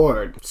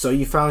So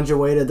you found your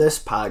way to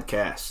this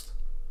podcast.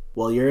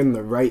 Well, you're in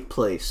the right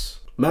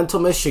place. Mental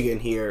Michigan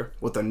here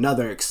with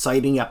another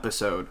exciting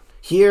episode.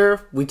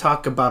 Here, we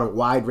talk about a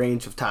wide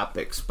range of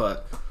topics,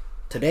 but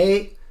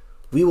today,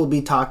 we will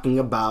be talking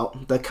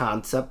about the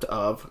concept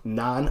of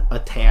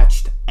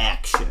non-attached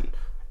action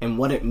and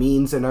what it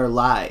means in our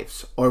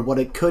lives, or what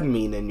it could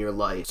mean in your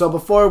life. So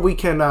before we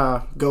can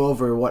go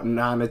over what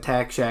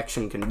non-attached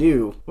action can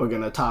do, we're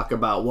going to talk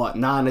about what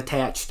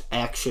non-attached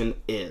action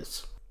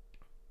is.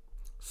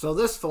 So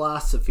this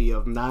philosophy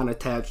of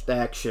non-attached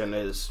action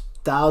is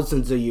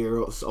thousands of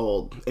years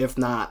old, if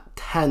not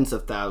tens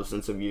of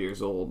thousands of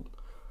years old.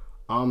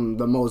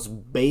 The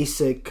most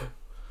basic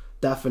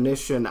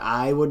definition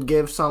I would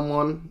give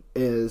someone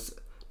is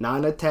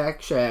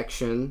non-attached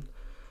action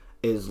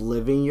is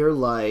living your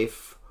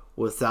life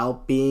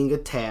without being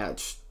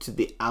attached to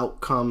the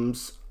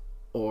outcomes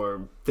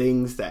or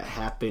things that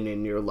happen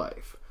in your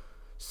life.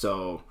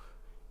 So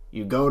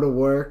you go to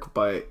work,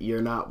 but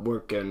you're not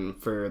working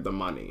for the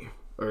money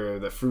or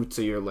the fruits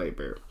of your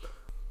labor.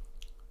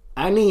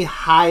 Any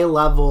high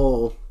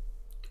level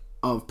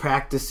of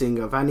practicing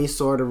of any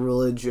sort of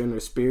religion or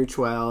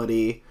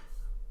spirituality,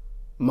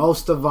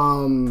 most of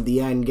them, the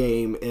end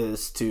game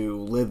is to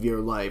live your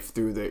life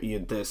through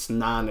this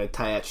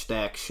non-attached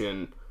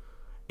action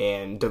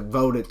and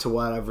devote it to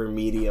whatever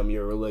medium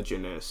your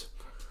religion is.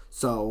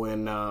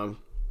 So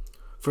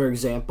for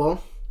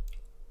example,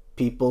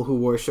 people who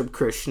worship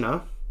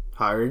Krishna,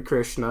 Hare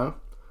Krishna,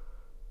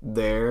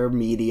 their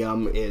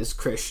medium is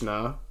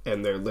Krishna,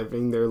 and they're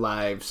living their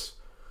lives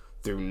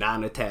through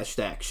non-attached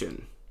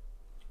action,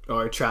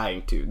 or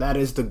trying to. That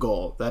is the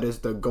goal. That is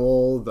the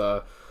goal,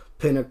 the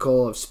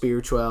pinnacle of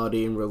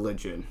spirituality and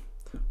religion.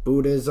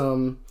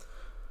 Buddhism,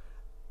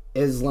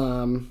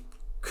 Islam,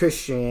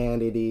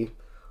 Christianity,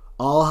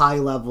 all high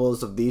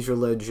levels of these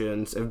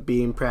religions, if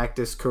being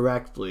practiced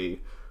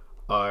correctly,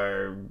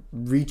 are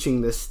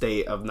reaching this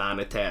state of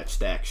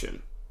non-attached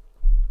action.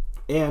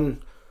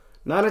 And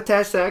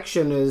non-attached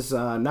action is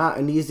not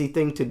an easy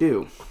thing to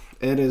do.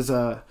 It's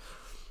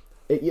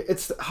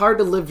hard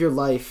to live your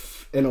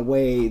life in a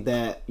way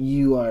that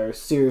you are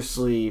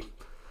seriously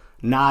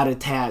not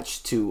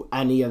attached to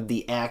any of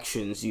the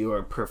actions you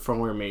are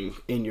performing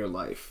in your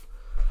life.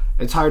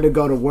 It's hard to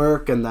go to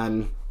work and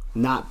then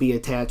not be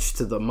attached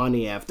to the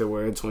money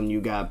afterwards when you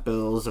got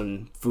bills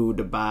and food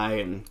to buy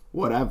and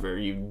whatever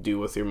you do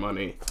with your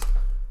money.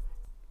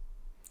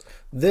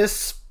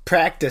 This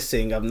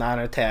practicing of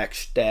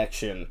non-attached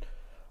action,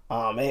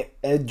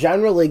 it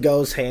generally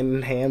goes hand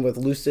in hand with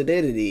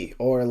lucidity,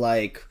 or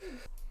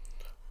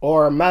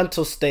a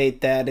mental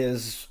state that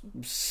is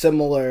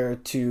similar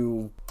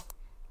to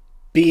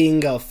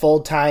being a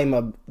full-time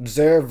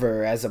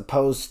observer as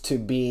opposed to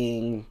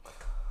being,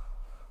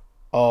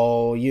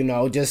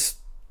 just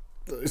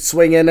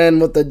swinging in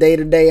with the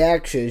day-to-day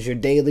actions, your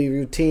daily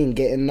routine,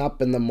 getting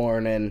up in the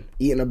morning,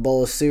 eating a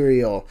bowl of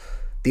cereal.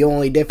 The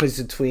only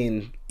difference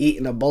between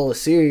eating a bowl of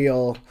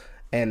cereal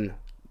and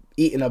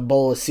eating a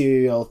bowl of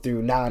cereal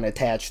through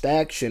non-attached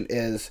action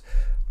is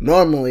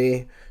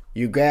normally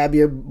you grab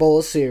your bowl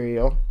of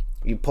cereal,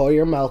 you pour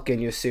your milk in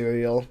your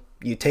cereal,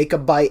 you take a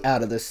bite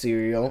out of the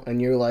cereal,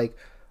 and you're like,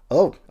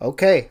 oh,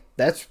 okay,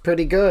 that's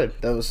pretty good.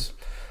 Those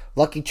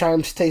Lucky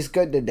Charms taste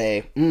good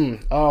today.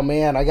 Oh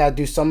man, I gotta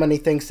do so many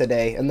things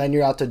today. And then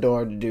you're out the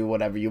door to do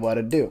whatever you want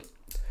to do.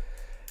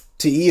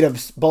 To eat a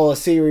bowl of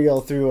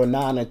cereal through a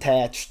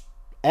non-attached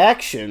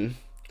action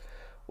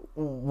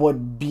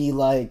would be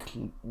like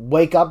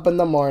wake up in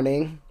the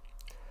morning,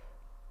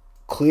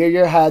 clear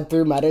your head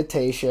through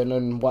meditation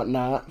and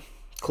whatnot,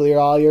 clear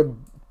all your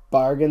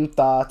bargain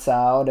thoughts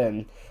out,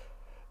 and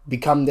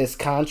become this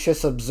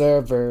conscious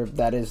observer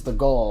that is the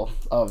goal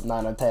of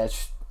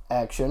non-attached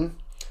action.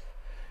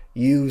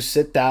 You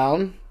sit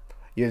down,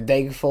 you're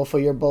thankful for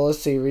your bowl of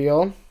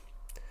cereal,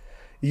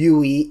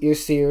 you eat your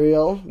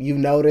cereal, you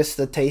notice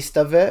the taste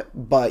of it,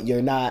 but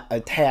you're not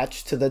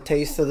attached to the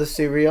taste of the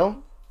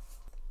cereal.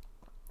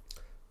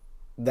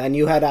 Then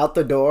you head out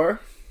the door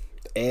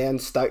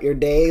and start your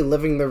day,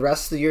 living the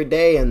rest of your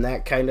day in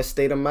that kind of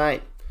state of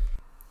mind.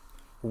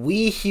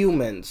 We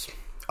humans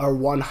are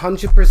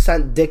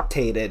 100%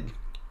 dictated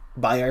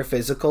by our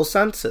physical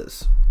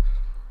senses.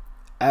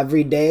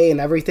 Every day and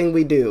everything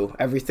we do,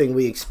 everything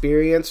we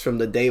experience from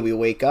the day we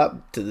wake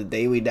up to the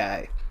day we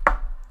die,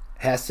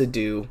 has to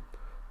do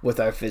with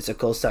our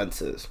physical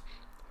senses.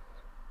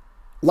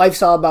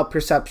 Life's all about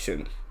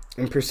perception,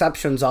 and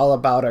perception's all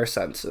about our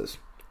senses.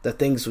 The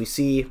things we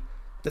see,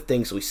 the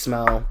things we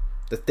smell,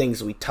 the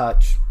things we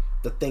touch,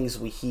 the things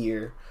we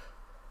hear,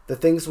 the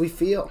things we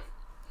feel.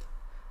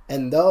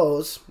 And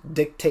those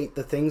dictate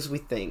the things we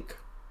think,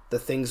 the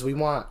things we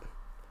want,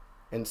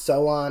 and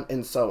so on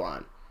and so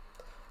on.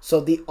 So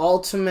the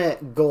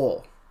ultimate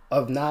goal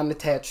of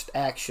non-attached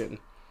action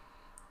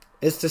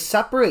is to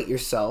separate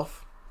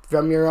yourself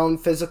from your own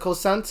physical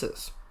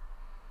senses.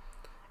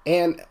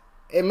 And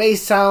it may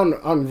sound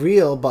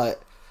unreal,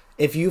 but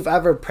if you've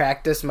ever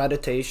practiced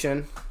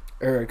meditation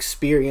or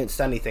experienced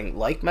anything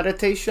like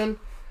meditation,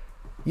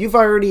 you've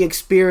already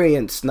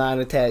experienced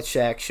non-attached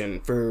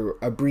action for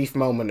a brief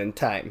moment in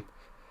time.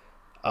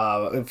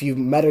 If you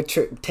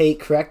meditate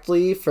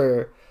correctly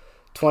for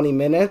 20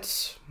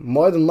 minutes,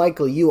 more than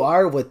likely you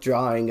are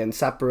withdrawing and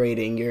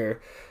separating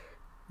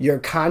your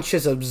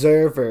conscious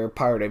observer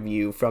part of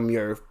you from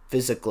your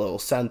physical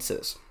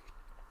senses.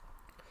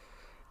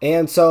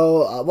 And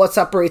so what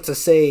separates a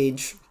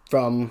sage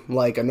from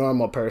like a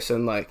normal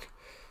person like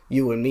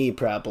you and me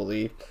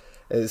probably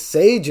is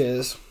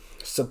sages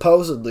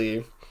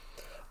supposedly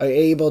are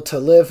able to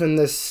live in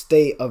this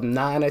state of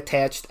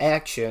non-attached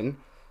action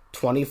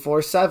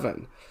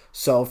 24/7.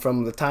 So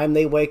from the time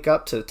they wake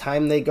up to the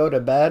time they go to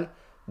bed,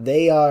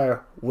 they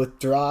are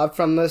withdrawn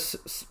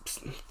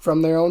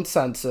from their own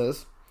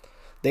senses.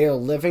 They are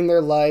living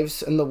their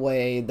lives in the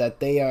way that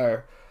they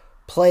are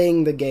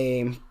playing the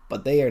game,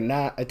 but they are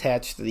not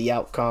attached to the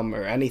outcome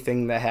or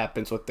anything that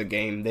happens with the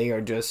game. They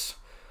are just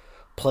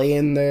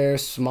playing their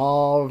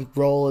small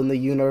role in the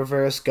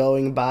universe,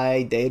 going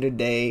by day to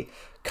day,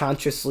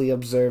 consciously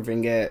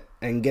observing it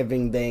and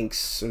giving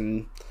thanks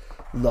and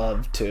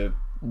love to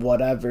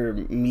whatever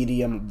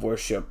medium of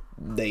worship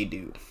they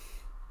do.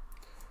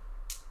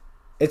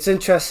 It's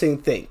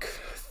interesting to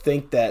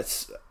think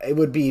that it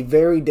would be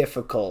very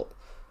difficult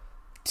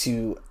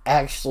to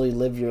actually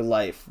live your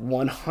life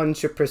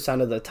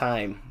 100% of the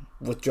time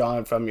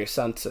withdrawn from your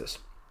senses.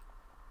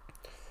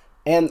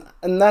 And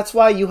that's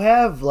why you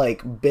have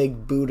like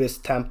big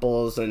Buddhist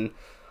temples and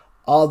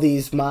all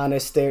these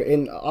monasteries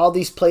and all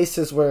these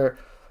places where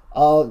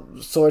all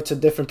sorts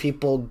of different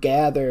people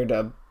gather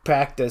to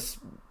practice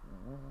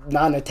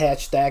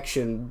non-attached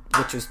action,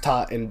 which is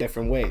taught in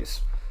different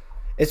ways.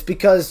 It's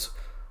because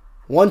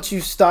once you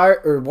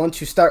start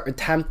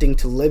attempting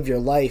to live your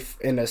life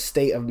in a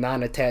state of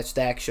non-attached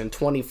action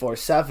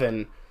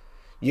 24/7,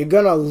 you're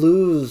gonna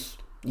lose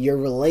your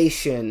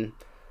relation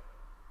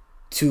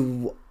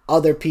to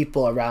other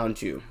people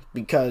around you,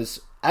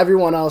 because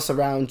everyone else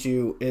around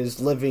you is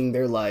living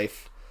their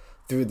life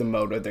through the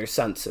mode of their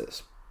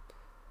senses.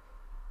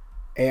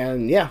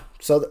 And yeah,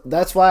 so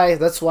that's why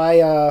there's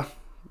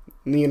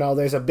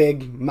a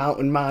big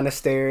mountain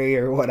monastery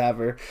or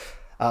whatever,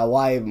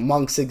 why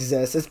monks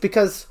exist. It's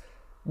because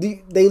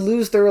they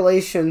lose their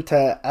relation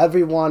to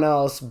everyone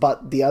else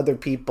but the other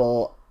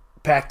people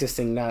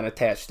practicing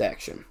non-attached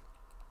action.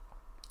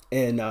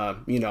 And,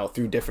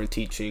 through different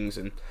teachings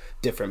and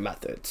different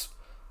methods.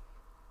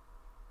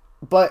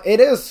 But it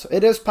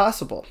is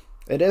possible.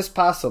 It is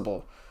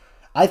possible.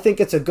 I think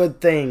it's a good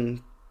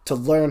thing to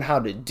learn how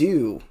to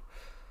do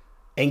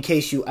in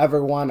case you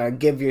ever want to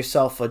give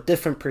yourself a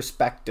different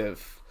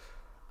perspective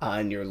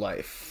on your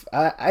life.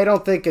 I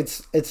don't think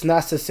it's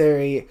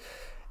necessary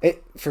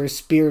for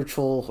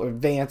spiritual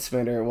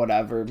advancement or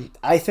whatever.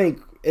 I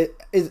think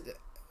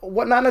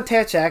what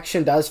non-attached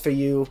action does for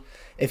you,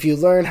 if you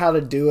learn how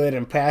to do it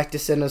and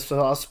practice it in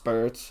small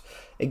spurts,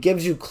 it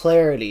gives you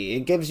clarity.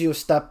 It gives you a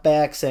step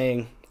back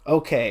saying,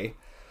 okay,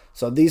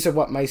 so these are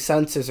what my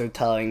senses are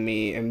telling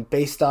me, and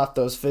based off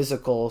those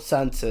physical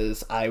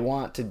senses, I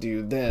want to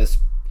do this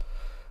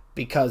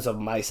because of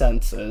my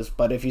senses.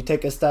 But if you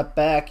take a step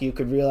back, you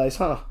could realize,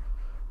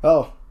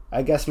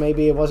 I guess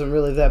maybe it wasn't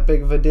really that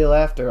big of a deal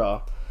after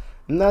all.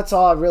 And that's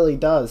all it really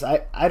does.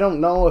 I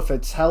don't know if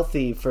it's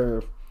healthy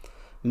for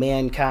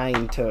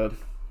mankind to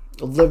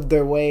live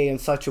their way in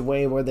such a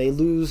way where they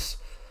lose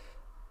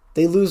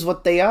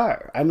what they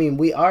are. I mean,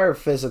 we are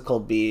physical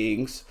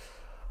beings.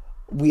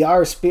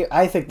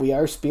 I think we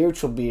are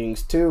spiritual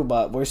beings too,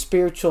 but we're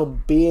spiritual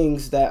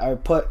beings that are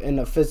put in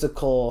a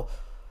physical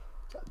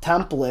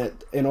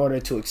template in order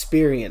to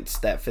experience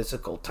that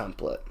physical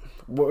template.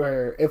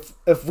 Where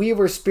if we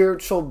were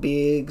spiritual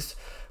beings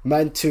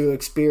meant to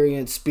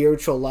experience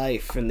spiritual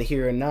life in the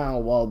here and now,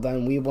 well,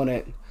 then we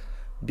wouldn't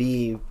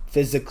be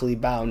physically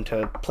bound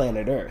to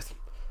planet Earth.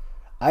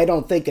 I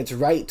don't think it's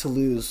right to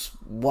lose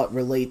what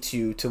relates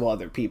you to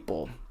other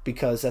people,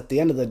 because at the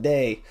end of the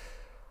day,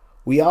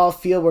 we all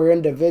feel we're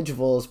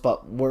individuals,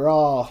 but we're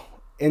all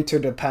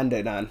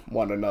interdependent on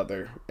one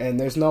another, and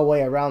there's no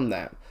way around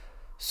that.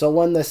 So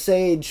when the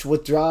sage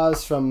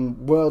withdraws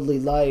from worldly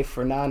life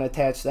or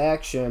non-attached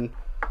action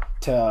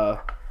to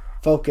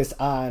focus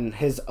on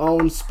his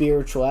own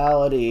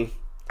spirituality,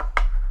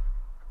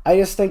 I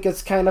just think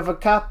it's kind of a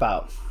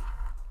cop-out.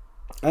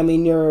 I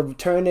mean, you're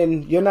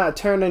not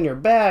turning your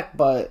back,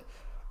 but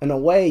in a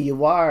way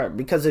you are,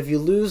 because if you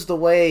lose the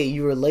way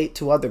you relate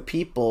to other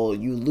people,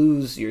 you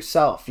lose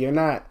yourself.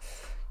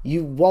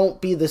 You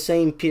won't be the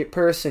same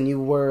person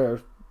you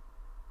were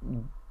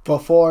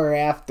before or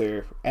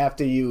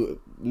after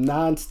you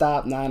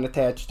non-stop,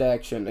 non-attached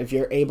action, if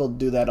you're able to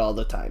do that all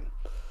the time.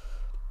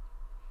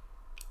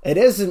 It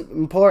is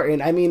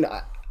important. I mean,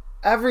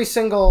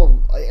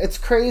 it's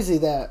crazy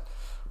that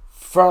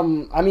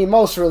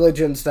most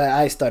religions that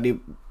I study,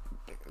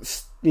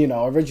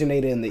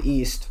 originated in the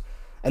East,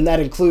 and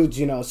that includes,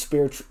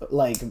 spiritual,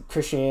 like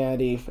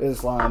Christianity,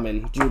 Islam,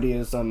 and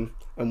Judaism,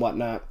 and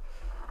whatnot.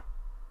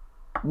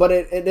 But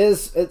it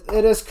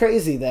is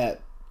crazy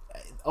that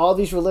all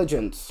these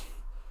religions,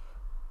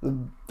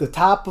 the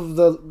top of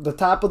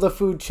the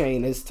food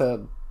chain is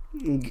to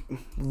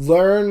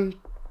Learn,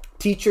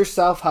 teach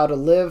yourself how to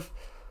live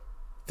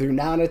through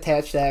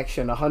non-attached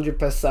action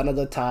 100% of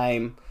the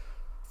time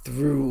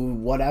through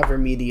whatever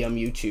medium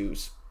you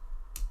choose,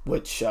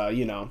 which,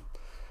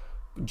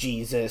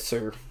 Jesus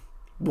or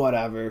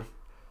whatever.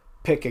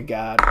 Pick a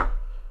god.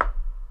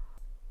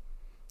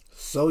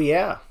 So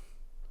yeah,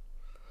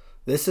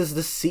 this is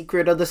the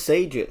secret of the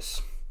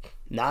sages.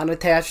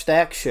 Non-attached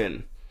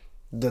action.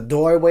 The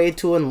doorway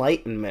to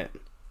enlightenment.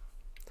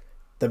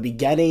 The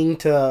beginning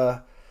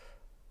to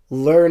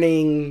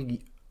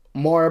learning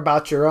more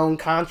about your own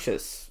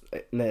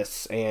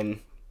consciousness and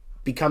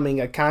becoming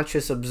a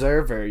conscious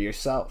observer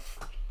yourself.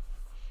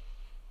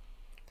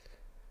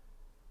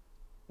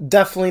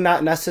 Definitely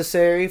not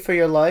necessary for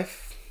your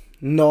life,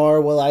 nor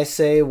will I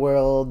say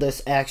will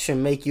this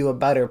action make you a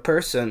better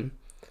person,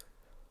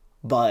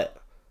 but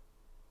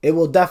it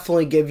will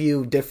definitely give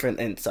you different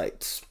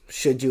insights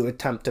should you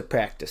attempt to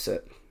practice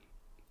it.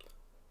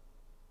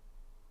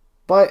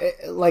 But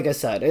like I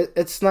said,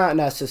 it's not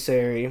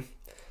necessary.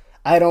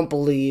 I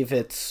believe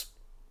that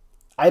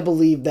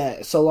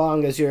so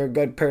long as you're a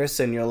good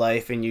person in your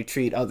life and you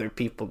treat other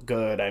people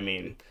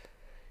good,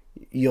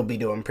 you'll be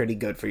doing pretty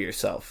good for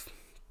yourself.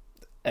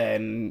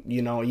 And,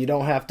 you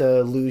don't have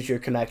to lose your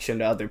connection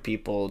to other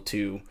people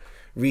to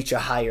reach a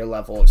higher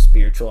level of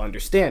spiritual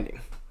understanding.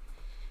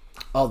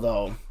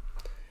 Although,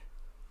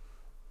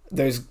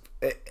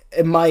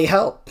 it might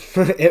help.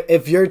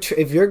 If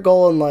your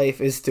goal in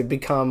life is to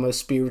become a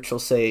spiritual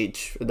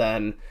sage,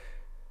 then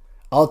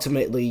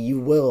ultimately you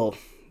will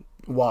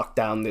walk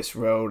down this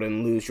road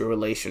and lose your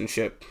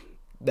relationship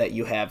that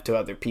you have to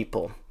other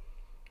people.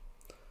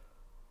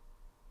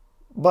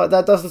 But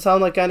that doesn't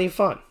sound like any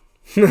fun.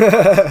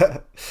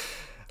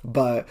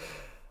 But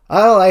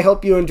I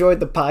hope you enjoyed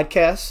the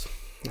podcast.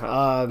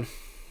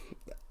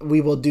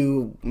 We will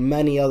do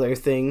many other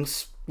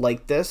things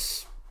like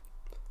this.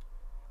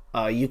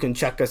 You can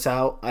check us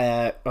out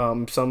at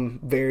some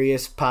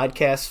various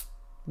podcast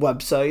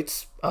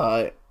websites.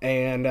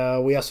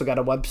 And we also got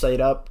a website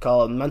up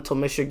called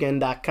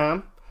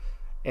mentalmichigan.com.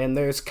 And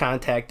there's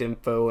contact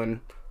info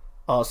and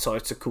all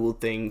sorts of cool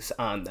things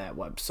on that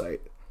website.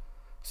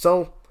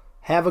 So,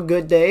 have a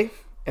good day,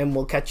 and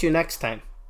we'll catch you next time.